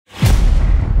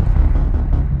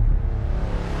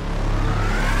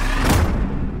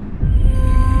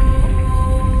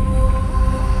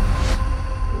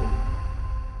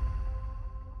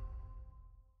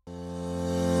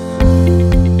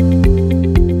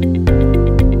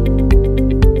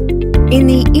In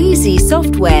the Easy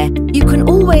software, you can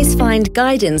always find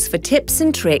guidance for tips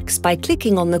and tricks by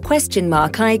clicking on the question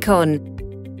mark icon.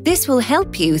 This will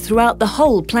help you throughout the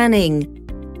whole planning.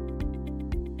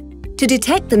 To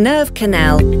detect the nerve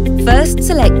canal, first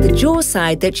select the jaw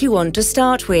side that you want to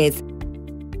start with.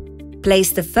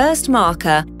 Place the first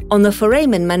marker on the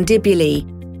foramen mandibulae.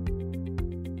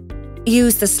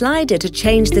 Use the slider to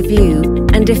change the view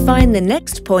and define the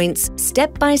next points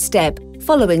step by step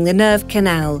following the nerve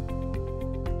canal.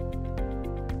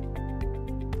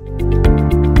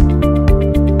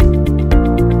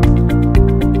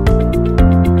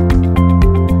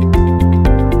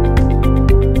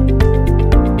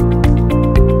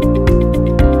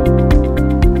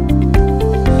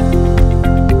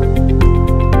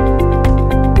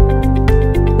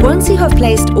 Once you have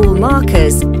placed all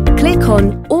markers, click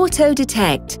on Auto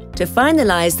Detect to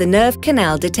finalize the nerve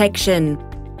canal detection.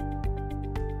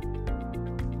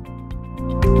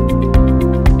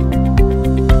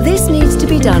 This needs to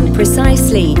be done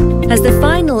precisely, as the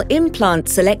final implant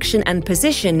selection and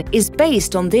position is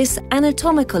based on this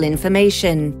anatomical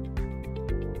information.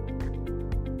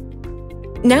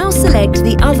 Now select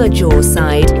the other jaw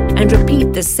side and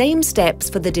repeat the same steps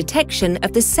for the detection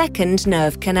of the second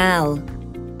nerve canal.